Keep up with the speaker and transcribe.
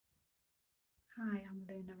Hi, I'm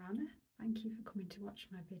Luna Rana. Thank you for coming to watch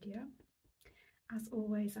my video. As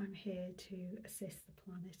always, I'm here to assist the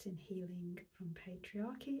planet in healing from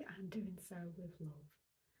patriarchy and doing so with love.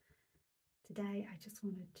 Today, I just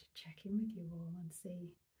wanted to check in with you all and see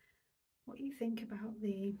what you think about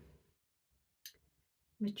the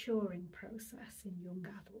maturing process in young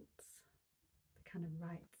adults, the kind of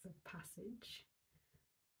rites of passage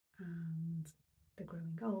and the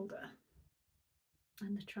growing older,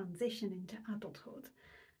 and the transition into adulthood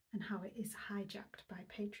and how it is hijacked by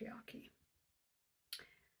patriarchy.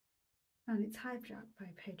 And it's hijacked by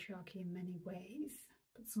patriarchy in many ways,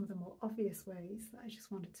 but some of the more obvious ways that I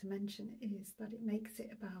just wanted to mention is that it makes it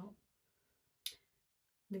about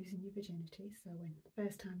losing your virginity. So when the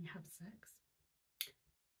first time you have sex,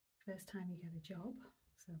 first time you get a job,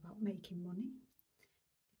 so about making money.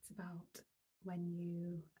 It's about when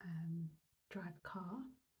you drive a car.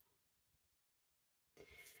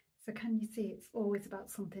 So can you see it's always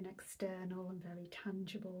about something external and very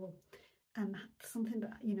tangible, and something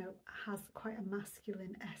that, you know, has quite a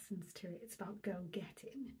masculine essence to it. It's about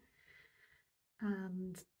go-getting,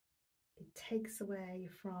 and it takes away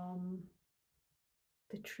from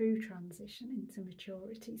the true transition into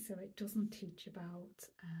maturity. So it doesn't teach about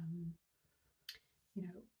you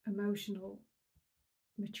know, emotional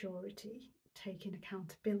maturity, taking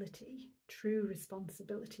accountability, true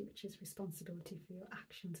responsibility, which is responsibility for your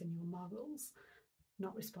actions and your morals,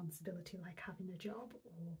 not responsibility like having a job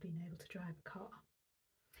or being able to drive a car.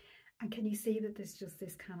 And can you see that there's just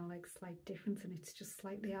this kind of like slight difference, and it's just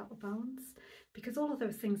slightly out of balance? Because all of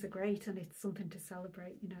those things are great and it's something to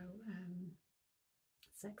celebrate, you know.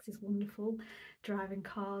 Sex is wonderful, driving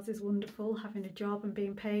cars is wonderful, having a job and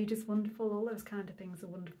being paid is wonderful, all those kind of things are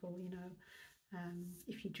wonderful, you know.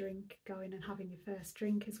 If you drink, going and having your first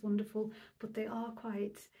drink is wonderful, but they are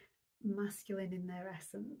quite masculine in their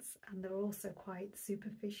essence, and they're also quite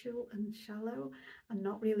superficial and shallow and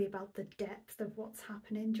not really about the depth of what's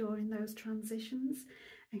happening during those transitions.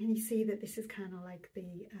 And can you see that this is kind of like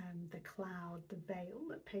the cloud, the veil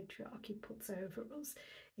that patriarchy puts over us?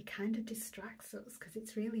 It kind of distracts us because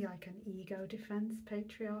it's really like an ego defense,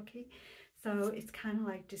 patriarchy. So it's kind of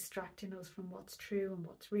like distracting us from what's true and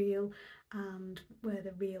what's real, and where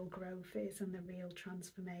the real growth is and the real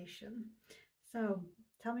transformation. So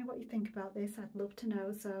tell me what you think about this. I'd love to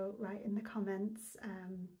know, so write in the comments.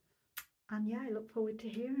 And yeah, I look forward to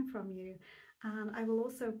hearing from you. And I will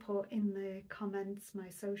also put in the comments my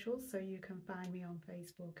socials, so you can find me on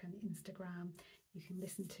Facebook and Instagram. You can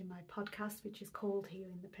listen to my podcast, which is called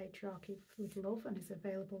Healing the Patriarchy with Love, and is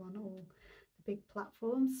available on all the big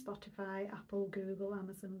platforms: Spotify, Apple, Google,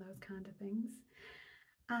 Amazon, those kind of things.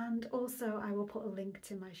 And also I will put a link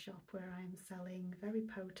to my shop where I'm selling very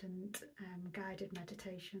potent guided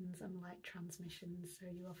meditations and light transmissions, so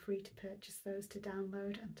you are free to purchase those to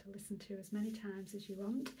download and to listen to as many times as you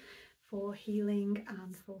want for healing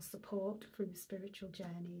and for support through spiritual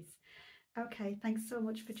journeys. Okay, thanks so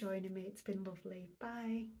much for joining me. It's been lovely.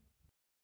 Bye.